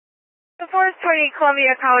420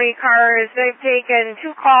 Columbia County cars. They've taken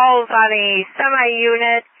 2 calls on a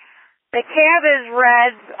semi-unit. The cab is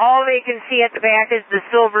red. All they can see at the back is the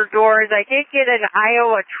silver doors. I did get an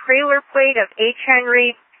Iowa trailer plate of H.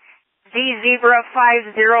 Henry Z Zebra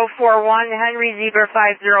 5041, Henry Zebra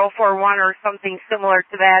 5041, or something similar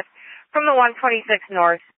to that, from the 126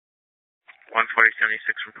 North. 14076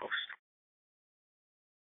 from Post.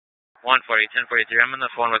 140, 1043. I'm on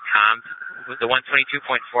the phone with Tom. With the 122.4,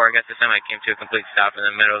 I guess the semi came to a complete stop in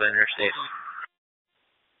the middle of the interstate.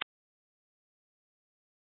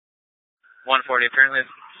 140, apparently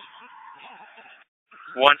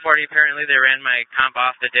they ran my comp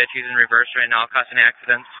off the ditch. He's in reverse right now, causing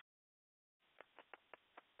accidents.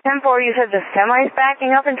 10-4, you said the semi's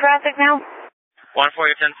backing up in traffic now?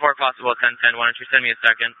 140, 10-4, possible 10-10. Why don't you send me a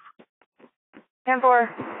second? 10-4.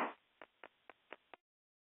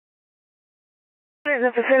 In the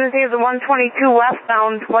vicinity of the 122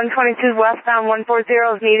 westbound, 122 westbound, 140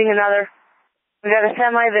 is meeting another. We got a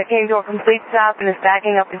semi that came to a complete stop and is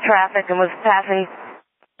backing up in traffic and was passing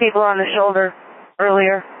people on the shoulder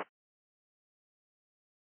earlier.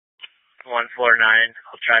 149,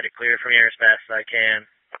 I'll try to clear from here as fast as I can.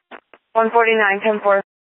 149, 10-4. 120.6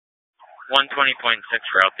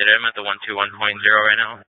 for update. I'm at the 121.0 right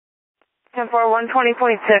now. 10-4,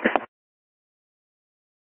 120.6.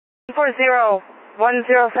 140,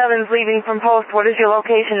 107's leaving from Post. What is your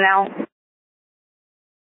location now?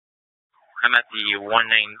 I'm at the 119.6.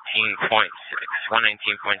 119.6.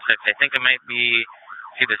 I think it might be,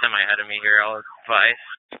 see the semi ahead of me here. I'll advise.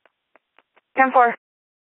 10-4.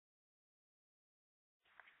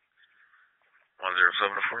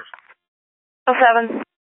 107 to 4. 107.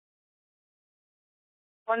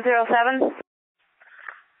 107.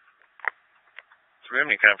 Do we have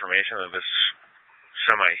any confirmation that this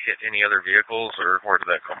semi hit any other vehicles, or where did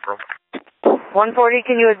that come from? 140,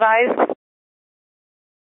 can you advise?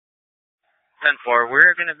 10-4,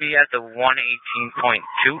 we're going to be at the 118.2.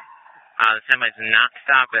 The semi's not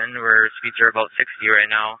stopping. Speeds are about 60 right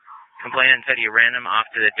now. Complainant said he ran him off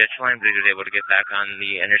to the ditch line, but he was able to get back on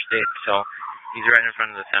the interstate, so he's right in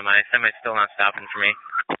front of the semi. Semi's still not stopping for me.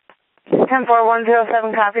 10-4,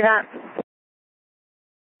 107, copy that.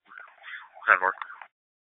 10-4.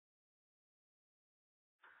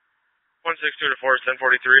 162 to 4,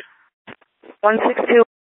 1043. 162.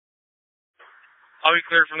 I'll be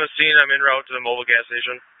cleared from the scene. I'm en route to the mobile gas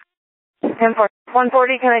station. 10-4.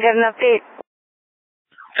 140, can I get an update?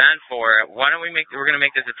 10-4. Why don't we're going to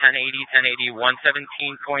make this a 1080, 117.0.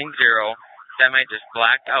 Semi just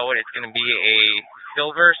blacked out. It's going to be a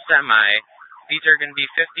silver semi. Speeds are going to be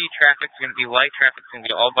 50. Traffic's going to be light. Traffic's going to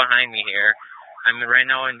be all behind me here. I'm right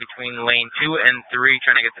now in between lane 2 and 3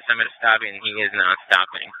 trying to get the semi to stop, and he is not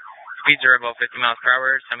stopping. Speeds are about 50 miles per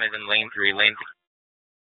hour. Semi's in lane 3. Lane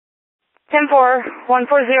 10-4,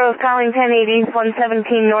 140 is calling 1080,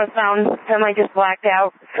 117 northbound. Semi just blacked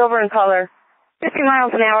out. Silver in color. 50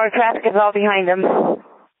 miles an hour. Traffic is all behind him.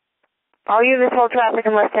 All units hold traffic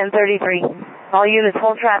unless 1033. All units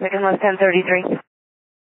hold traffic unless 1033. 107.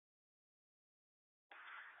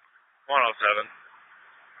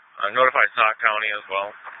 Notify Sauk County as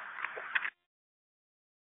well.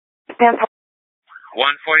 10-4.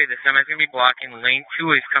 140, the semi's going to be blocking. Lane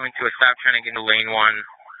 2 is coming to a stop trying to get into lane 1.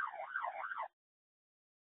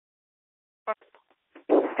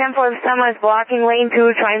 10-4, the semi is blocking lane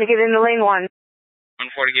 2, trying to get into lane 1.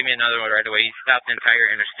 140, give me another one right away. He stopped the entire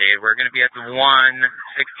interstate. We're going to be at the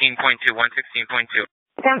 116.2, 116.2.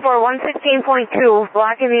 10-4, 116.2,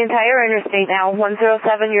 blocking the entire interstate now.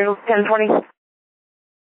 107, you're 1020. I'm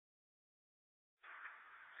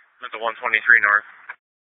at the 123 north.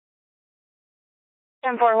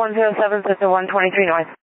 10-4, 107's at the 123 north.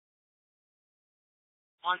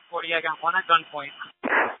 140, I got one at gunpoint.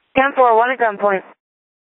 10-4, 1 at gunpoint.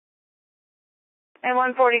 And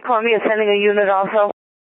 140 Columbia sending a unit also.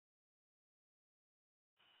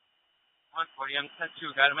 140, I'm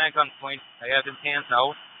 10-2, got him at gunpoint. I have his hands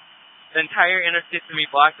out. The entire interstate's going to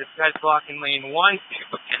be blocked. This guy's blocking lane 1, 2,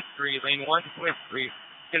 and 3. Lane 1, 2, and 3. It's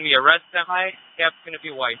going to be a red semi. Cab's going to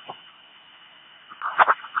be white.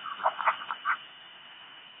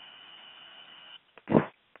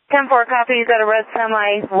 10-4, copy. He's got a red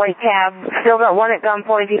semi, white cab. Still got one at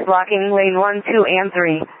gunpoint. He's blocking lane 1, 2, and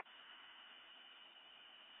 3.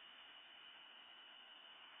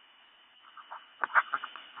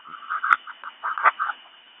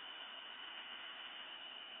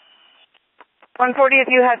 140, if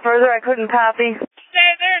you had further, I couldn't copy. Stay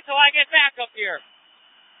there until I get back up here.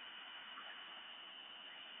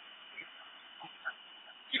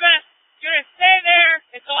 You're gonna stay there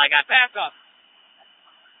until I got back up.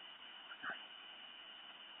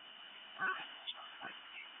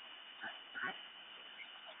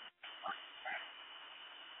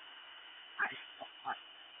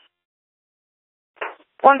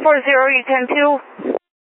 140, you 10-2.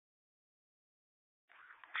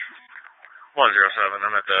 107,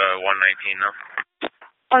 I'm at the 119 now.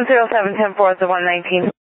 107, 10-4 at the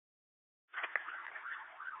 119.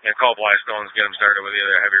 Yeah, call Blackstones, get him started with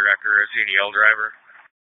either a heavy wreck or a CDL driver.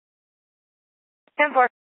 10-4.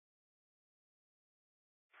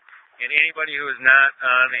 And anybody who is not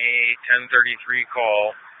on a 1033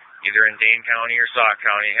 call, either in Dane County or Sauk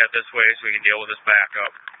County, head this way so we can deal with this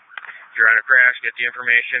backup. If you're on a crash, get the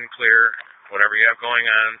information, clear whatever you have going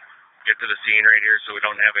on, get to the scene right here so we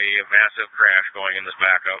don't have a massive crash going in this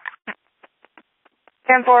backup.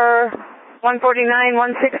 10-4, 149,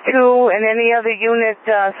 162, and any other unit,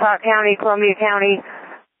 Sauk County, Columbia County,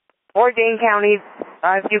 or Dane County,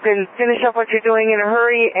 you can finish up what you're doing in a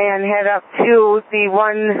hurry and head up to the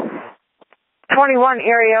 121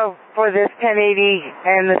 area for this 1080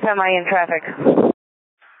 and the semi in traffic. 133,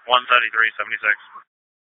 76.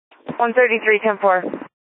 133, 10-4.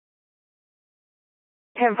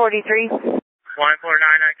 1043. 149,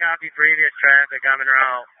 I copy previous traffic, I'm en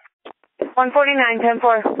route. 149,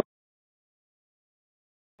 10-4.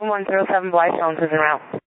 107, Blackstones is en route.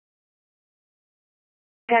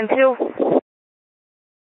 10-2.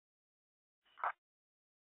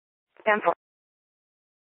 10-4.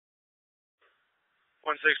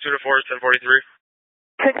 162 to 4 is 1043.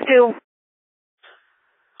 6-2.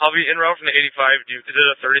 I'll be en route from the 85. Is it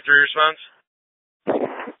a 33 response?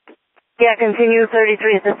 Yeah, continue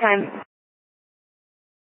 33 at this time.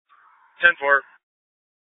 10-4.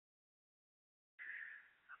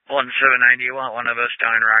 1790, you want one of us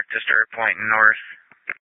down in Rock to start pointing north.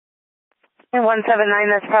 And 179,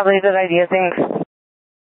 that's probably a good idea, thanks.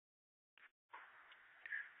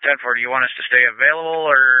 10-4, do you want us to stay available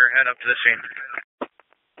or head up to the scene?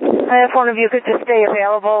 If one of you could just stay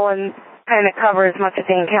available and kind of cover as much of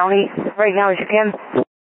Dane County right now as you can.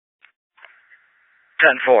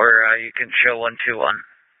 10-4, you can show 121.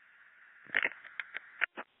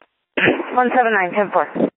 179,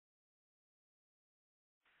 10-4.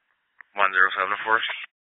 107 of course.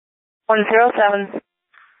 107.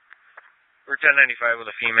 We're 1095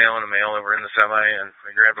 with a female and a male over in the semi, and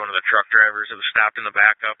we grabbed one of the truck drivers that was stopped in the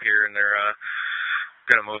backup here, and they're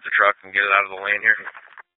going to move the truck and get it out of the lane here.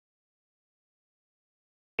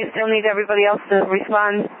 You still need everybody else to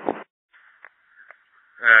respond?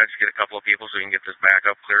 Just get a couple of people so we can get this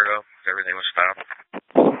backup cleared up. Everything was stopped.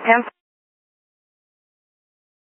 10